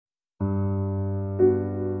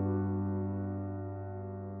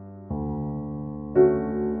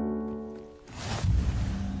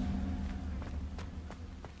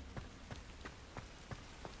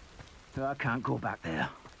I can't go back there.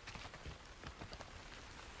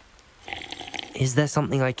 Is there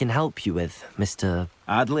something I can help you with, Mr.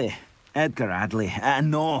 Adley? Edgar Adley?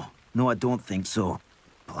 No, I don't think so.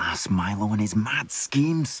 Blast Milo and his mad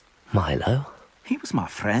schemes. Milo? He was my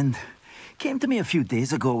friend. Came to me a few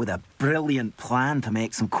days ago with a brilliant plan to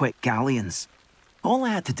make some quick galleons. All I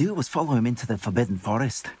had to do was follow him into the Forbidden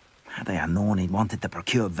Forest. Had I known he'd wanted to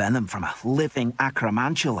procure venom from a living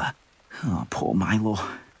acromantula. Oh, poor Milo.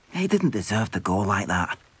 He didn't deserve to go like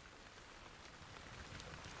that.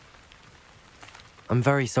 I'm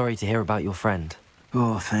very sorry to hear about your friend.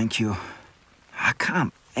 Oh, thank you. I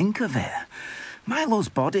can't think of it. Milo's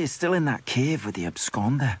body is still in that cave with the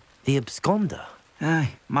absconder. The absconder?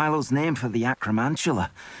 Aye, Milo's name for the acromantula.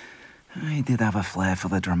 He did have a flair for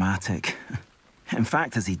the dramatic. In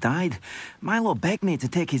fact, as he died, Milo begged me to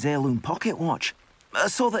take his heirloom pocket watch,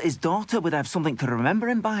 so that his daughter would have something to remember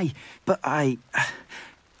him by. But I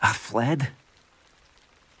fled.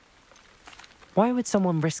 Why would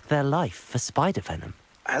someone risk their life for spider venom?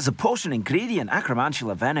 As a potion ingredient,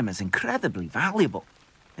 acromantula venom is incredibly valuable.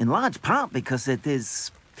 In large part because it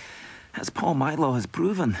is, as poor Milo has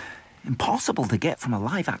proven, impossible to get from a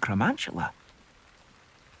live acromantula.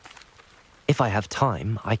 If I have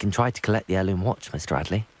time, I can try to collect the heirloom watch, Mr.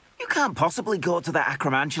 Adley. You can't possibly go to the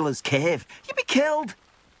acromantula's cave. You'd be killed.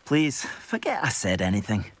 Please, forget I said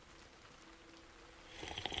anything.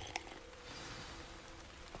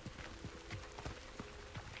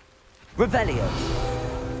 Revelio!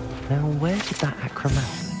 Now, where did that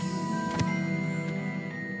acromantic...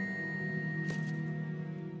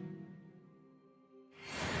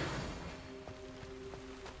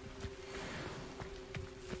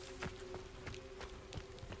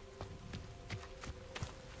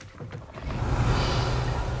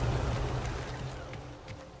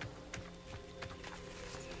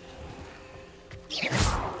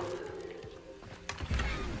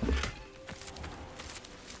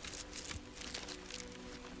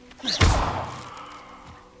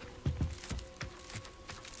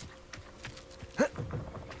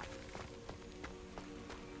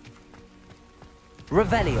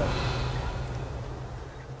 Revelio.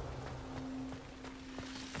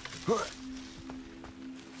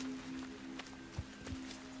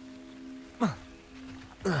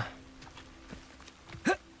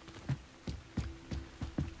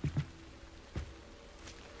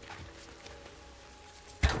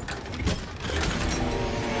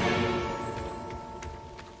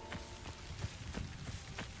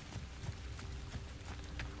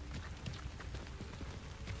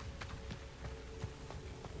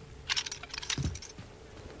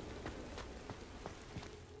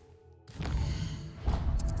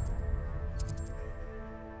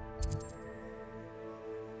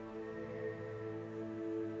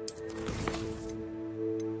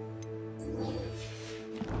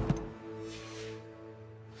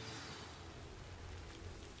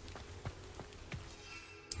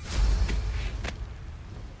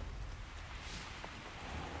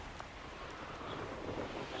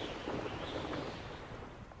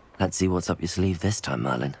 Let's see what's up your sleeve this time,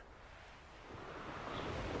 Merlin.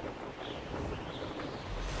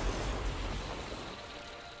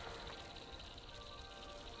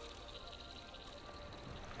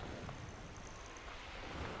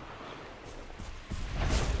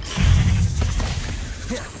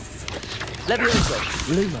 Levioso!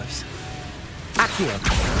 Lumos! Accio!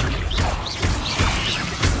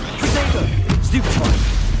 Crusader! Stupefy!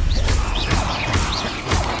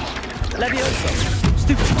 Levioso!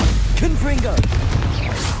 Stupefy! Confringo!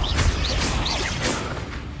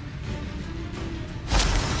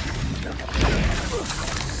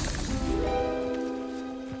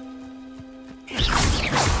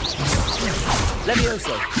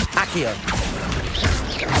 Levioso! Accio!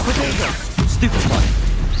 Crusader! Stupefy!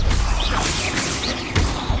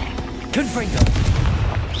 Confringo!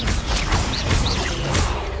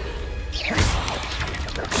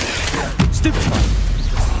 Stupefy!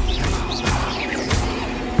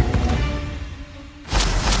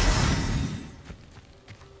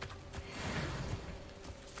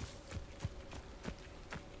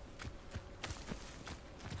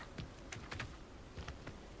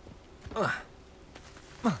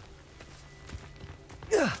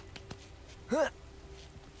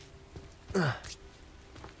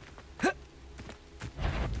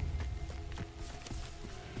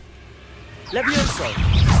 Levioso!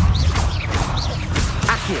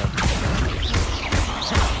 Accio!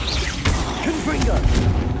 Confringo!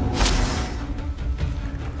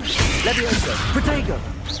 Levioso! Protego!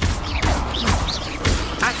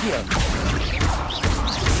 Accio!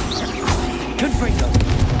 Confringo!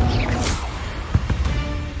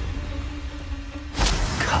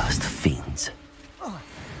 fiends.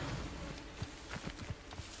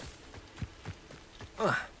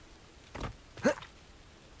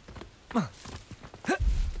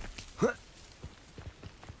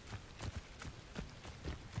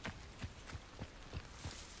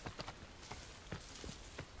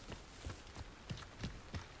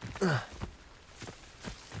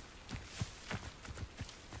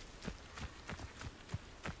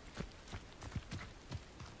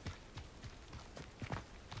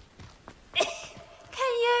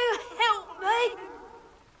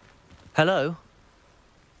 Hello?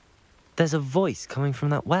 There's a voice coming from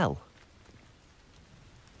that well.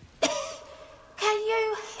 Can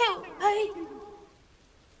you help me?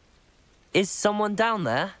 Is someone down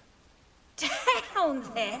there? Down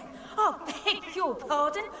there? I beg your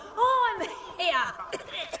pardon. I'm here.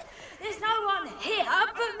 There's no one here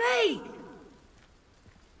but me.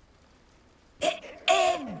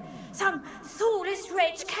 Some thoughtless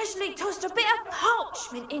wretch casually tossed a bit of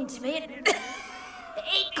parchment into me and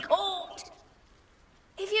it caught.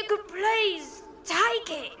 If you could please take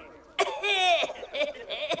it.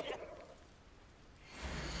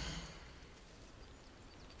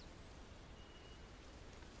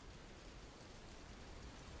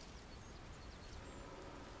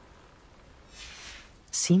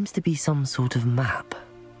 Seems to be some sort of map.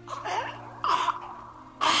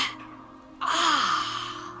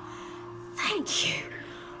 Thank you.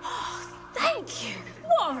 Oh, thank you.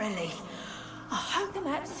 What a relief. I hope the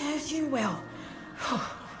map serves you well.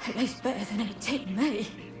 At least better than it did me.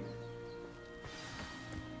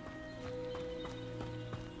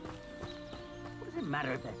 What does it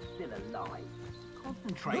matter if they're still alive?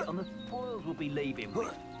 Concentrate on the spoils we'll be leaving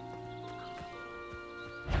with.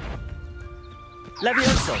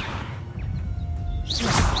 Levioso!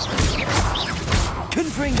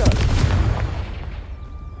 Confringo!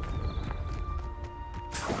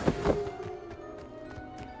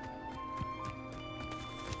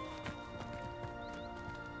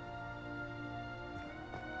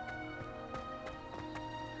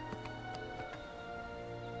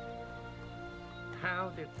 How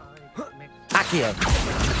did I mix Accio!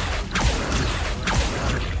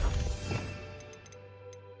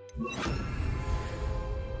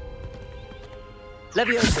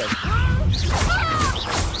 Levioso!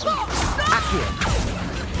 Accio!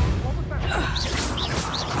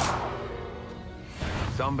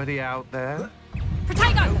 somebody out there?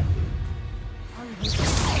 Potato!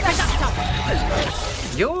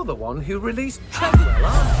 You're the one who released Treadwell,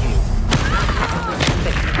 aren't you?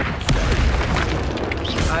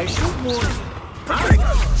 I should warn you.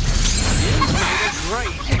 You made a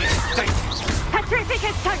great mistake.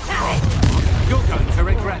 Petrificus totalis! You're going to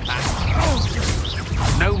regret that.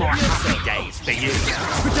 No more happy days for you.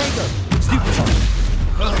 Potato! Stupefy!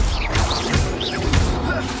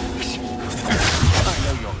 I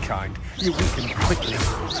know your kind. You weaken quickly.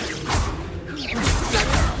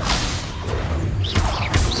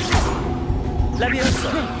 Levioso!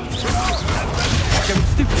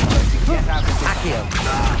 Stupefy! Accio!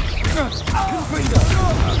 Confringo!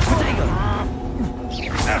 Potato!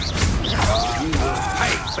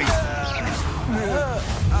 Hey,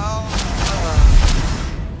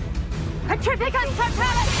 Petrificus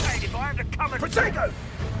totalis! if I had to come and... Potato!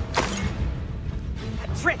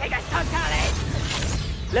 Petrificus totalis!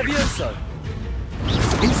 Levioso!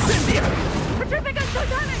 Incendio! Petrificus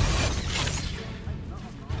totalis!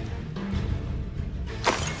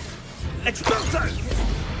 Exploso!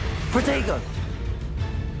 Protego!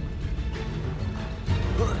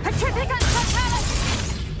 Petrificus totalis!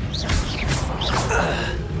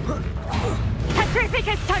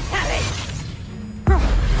 Petrificus totalis!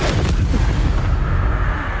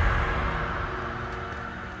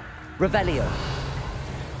 Revelio!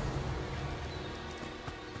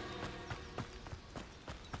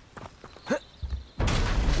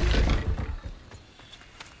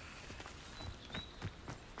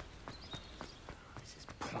 This is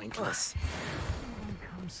pointless. Anyone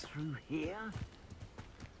comes through here?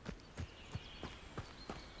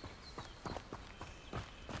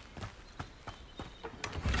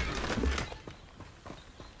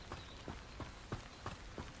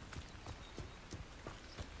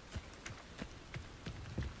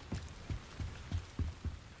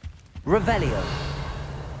 Revelio!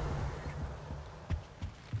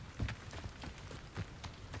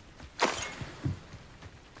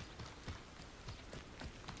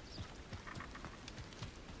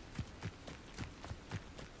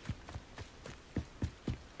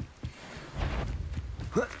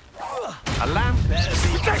 A lamp?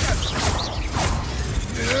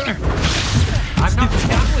 I'm not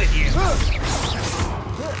done with you!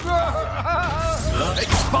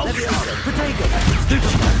 Expulsion! Potato!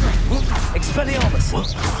 Expelliarmus!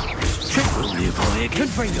 Trick will live on again.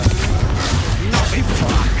 Confringo! Not in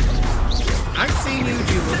black! I've seen you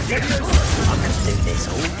do this. I could do this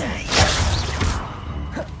all day.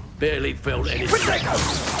 Barely felt anything. Potato!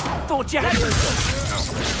 Thought you had it! You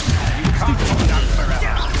can't hold that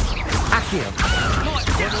forever. Accio!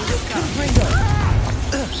 Confringo!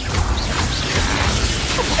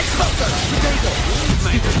 Expulso! Potato!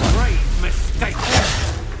 Made a great mistake.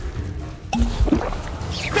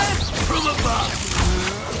 Death from above!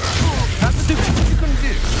 That's stupid. What you can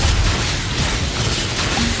do?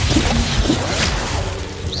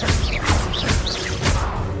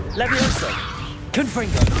 Levioso!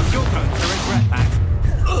 Confringo! You're going to regret that.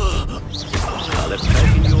 I'll have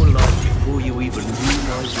taken your life before you even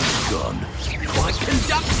realize it's gone. Quite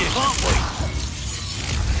conductive, aren't we?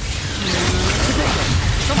 Potato!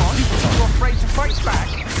 Come on, you're afraid to fight back.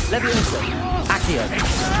 Levioso! Accio!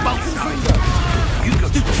 Confringo! You got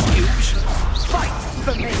stupid skills. Fight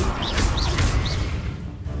for me!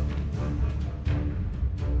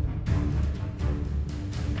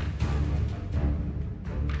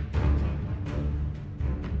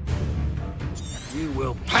 You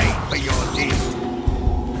will pay for your deed.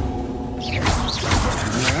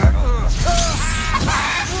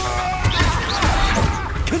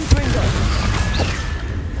 Confringo!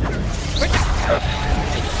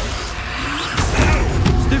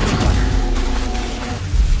 Stupid one!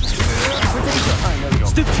 Potato! I know you're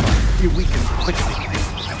stupid one! You weaken quickly.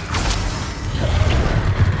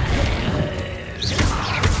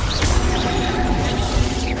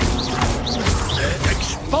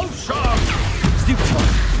 Expulsion! Stupid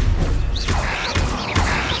one!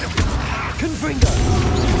 Confringo!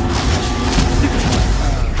 Stupid one!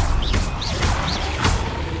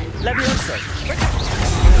 Levioso!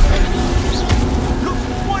 Look,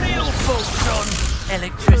 what are your faults on?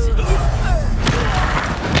 Electricity.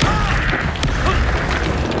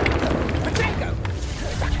 Potato!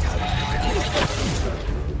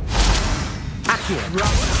 Accio!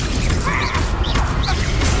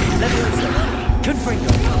 Levioso!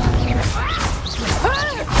 Confringo!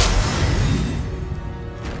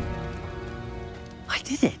 I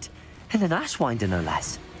did it! And an Ashwinder, no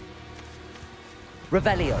less.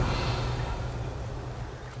 Revelio!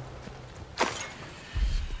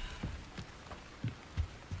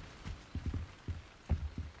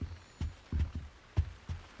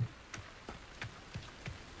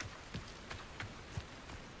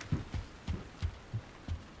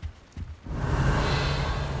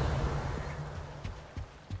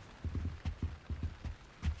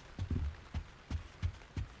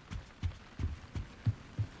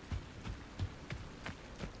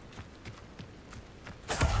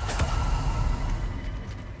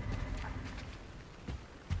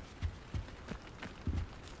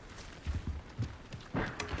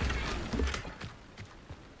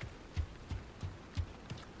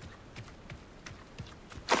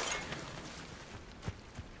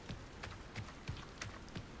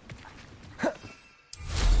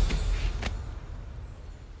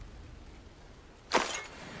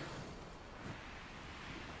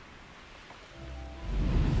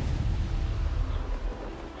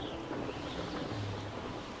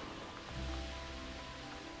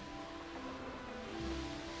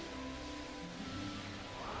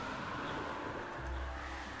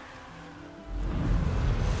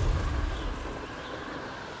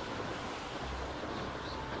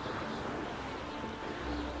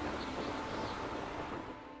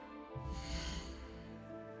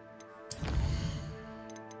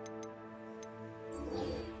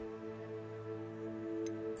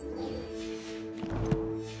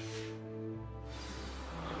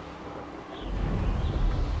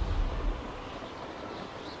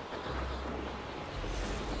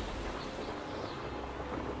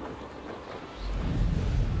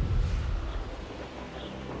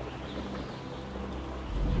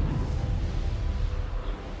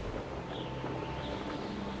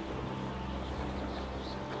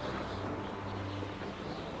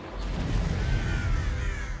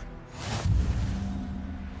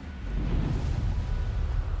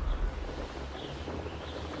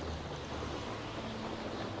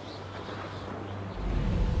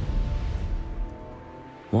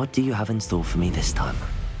 What do you have in store for me this time?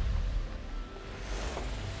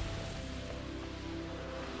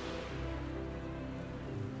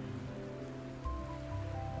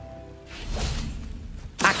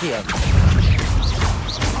 Accio!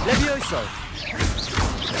 Levioso!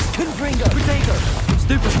 Confringo! Potato!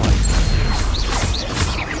 Stupefy!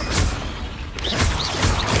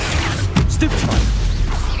 Stupefy!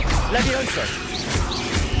 Levioso!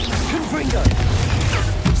 Confringo!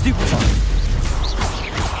 Stupefy!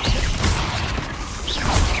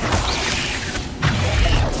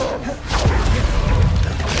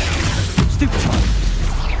 Stupefy!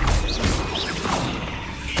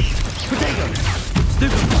 Protego!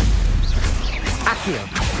 Stupefy! Accio!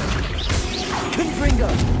 Confringo!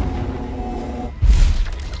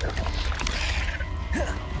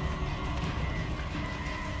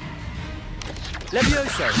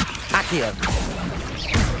 Levioso! Accio!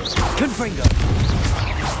 Confringo!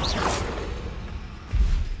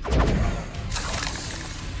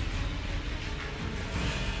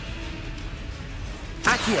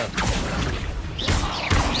 Accio!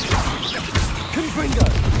 Confringo!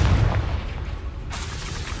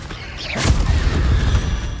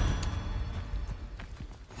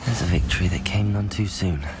 There's a victory that came none too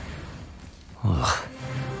soon. Ugh.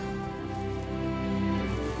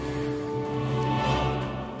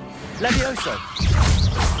 Levioso!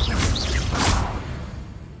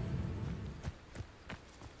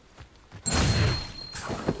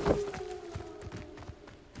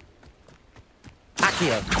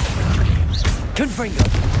 Accio! Confringo!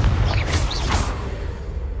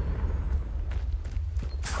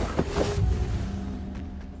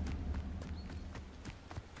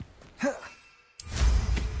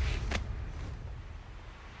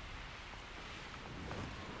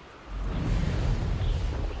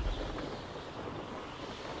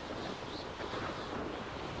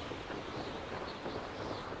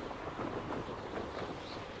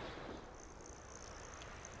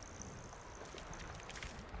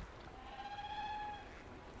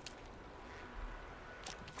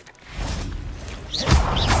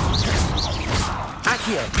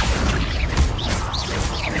 Accio!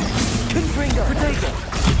 Confringo! Protego!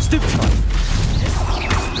 Stupefy!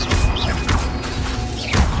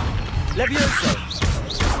 Levioso!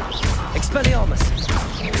 Expelliarmus!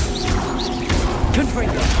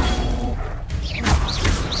 Confringo!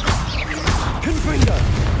 Confringo!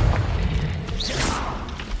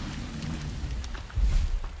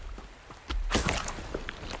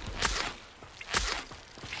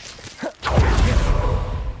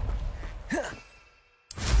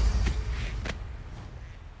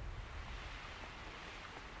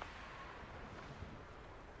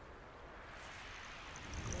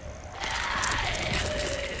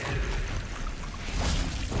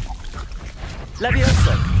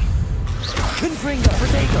 Levioso! Confringo!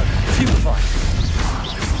 Protego! Stupefy!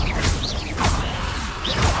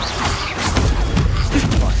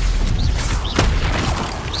 Stupefy!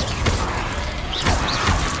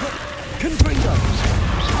 Confringo!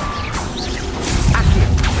 Accio!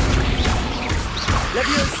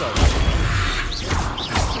 Levioso!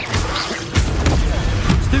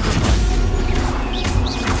 Stupefy!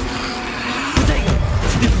 Protego!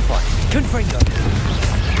 Stupefy! Confringo!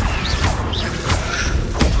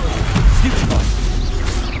 Stupefy!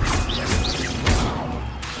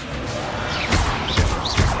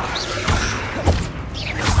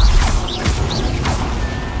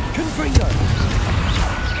 Confringo!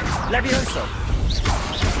 Levioso!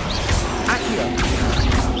 Accio!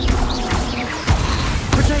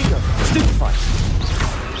 Protego! Stupefy!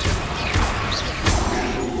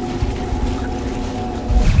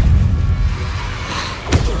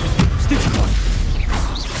 Stupefy!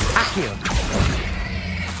 Accio!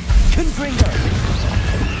 Confringo!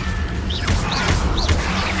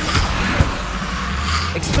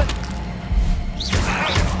 Expect.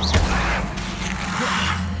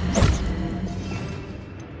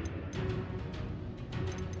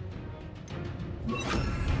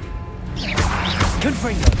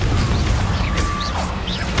 Confringo!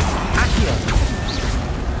 Accio!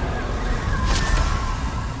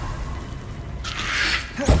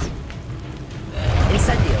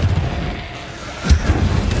 Incendio!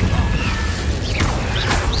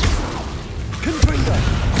 Confringo!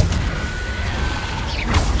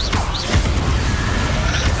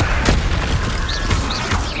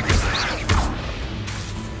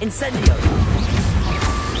 Incendio!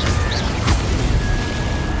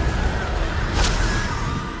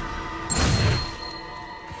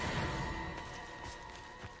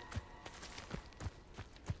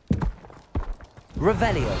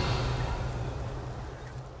 Revelio!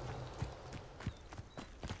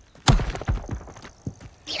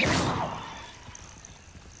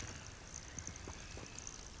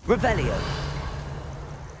 Revelio!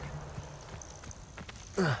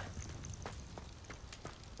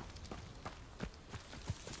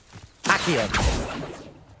 Accio!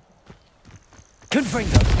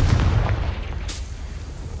 Confringo!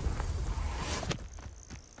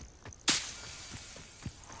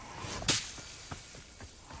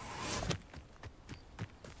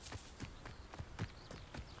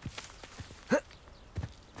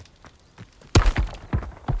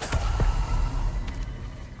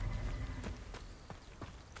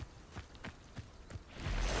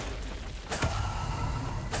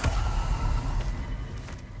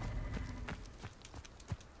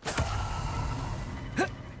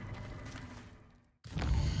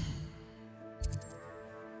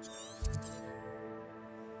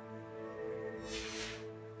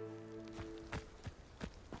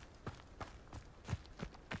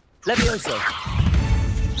 Levioso!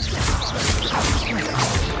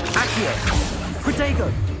 Accio! Protego!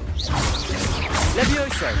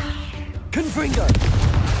 Levioso! Confringo!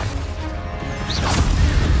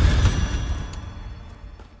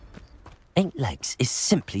 8 legs is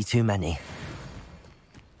simply too many.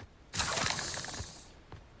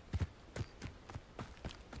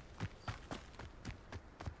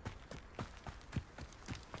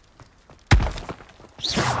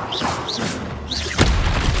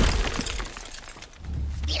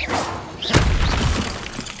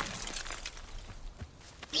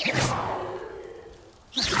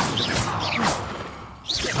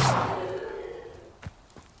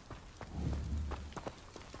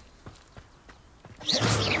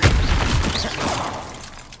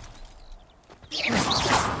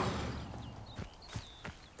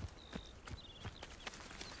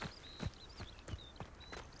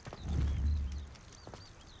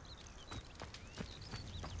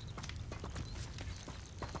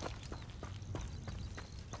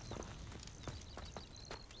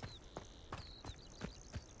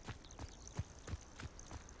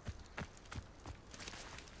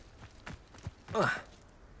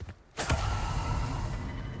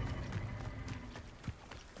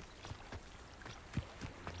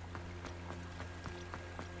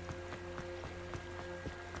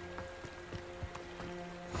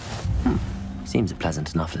 Seems a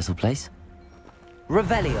pleasant enough little place.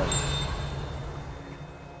 Revelio!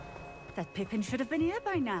 That Pippin should have been here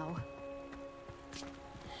by now.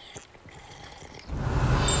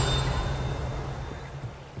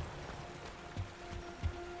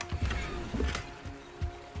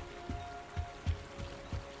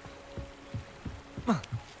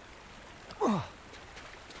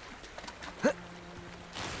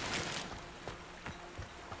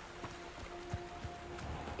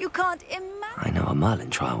 You can't imagine. I know a Merlin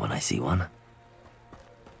trial when I see one.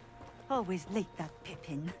 Always late, that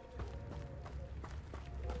Pippin.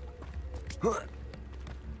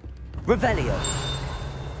 Revelio!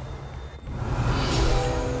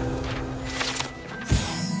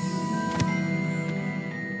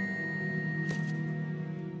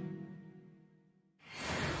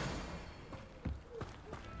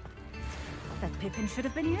 That Pippin should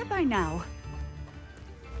have been here by now.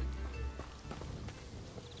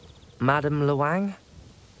 Madame Luang?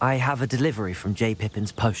 I have a delivery from J.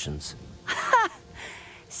 Pippin's potions.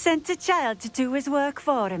 Sent a child to do his work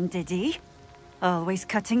for him, did he? Always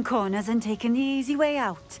cutting corners and taking the easy way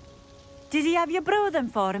out. Did he have you brew them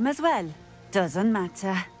for him as well? Doesn't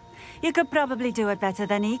matter. You could probably do it better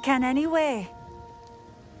than he can anyway.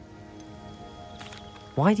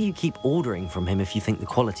 Why do you keep ordering from him if you think the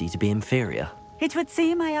quality to be inferior? It would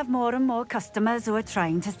seem I have more and more customers who are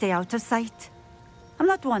trying to stay out of sight. I'm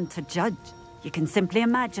not one to judge. You can simply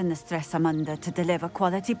imagine the stress I'm under to deliver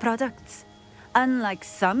quality products. Unlike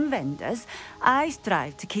some vendors, I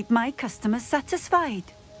strive to keep my customers satisfied.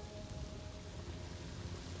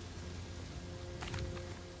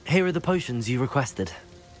 Here are the potions you requested.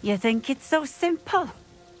 You think it's so simple?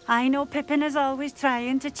 I know Pippin is always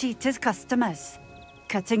trying to cheat his customers.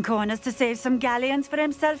 Cutting corners to save some galleons for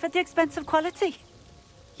himself at the expense of quality.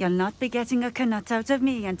 You'll not be getting a canut out of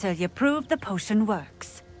me until you prove the potion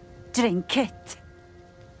works. Drink it.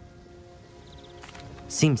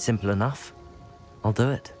 Seems simple enough. I'll do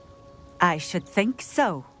it. I should think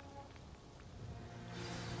so.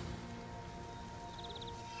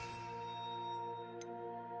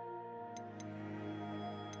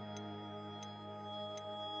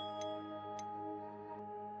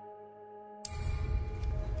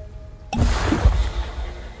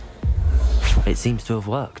 It seems to have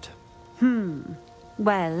worked.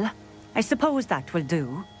 Well, I suppose that will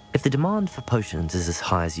do. If the demand for potions is as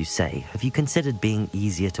high as you say, have you considered being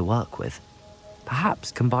easier to work with?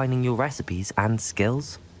 Perhaps combining your recipes and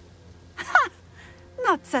skills?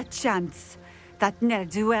 Not a chance. That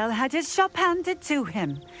ne'er-do-well had his shop handed to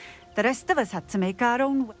him. The rest of us had to make our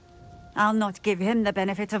own. I'll not give him the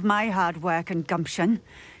benefit of my hard work and gumption.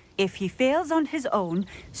 If he fails on his own,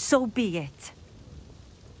 so be it.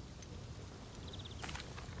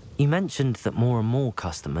 You mentioned that more and more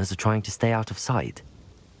customers are trying to stay out of sight.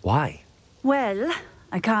 Why? Well,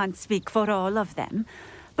 I can't speak for all of them,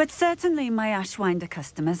 but certainly my Ashwinder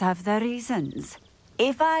customers have their reasons.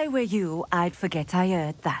 If I were you, I'd forget I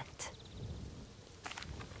heard that.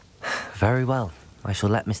 Very well. I shall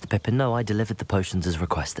let Mr. Pippin know I delivered the potions as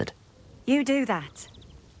requested. You do that.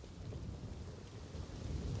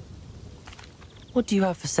 What do you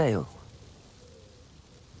have for sale?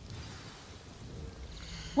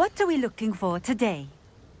 What are we looking for today?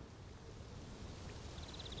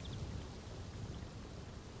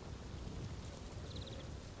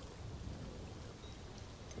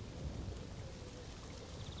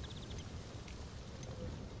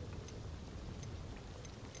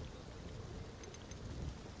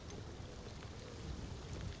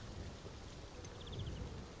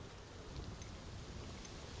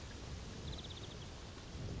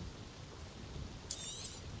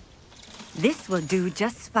 This will do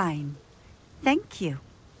just fine. Thank you.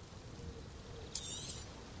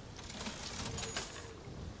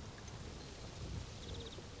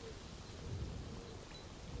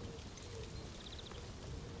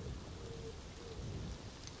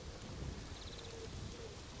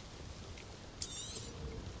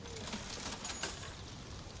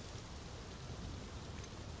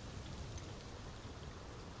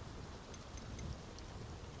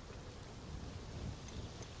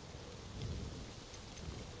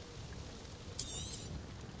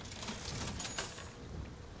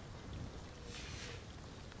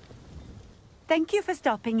 Thank you for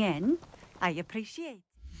stopping in. I appreciate it.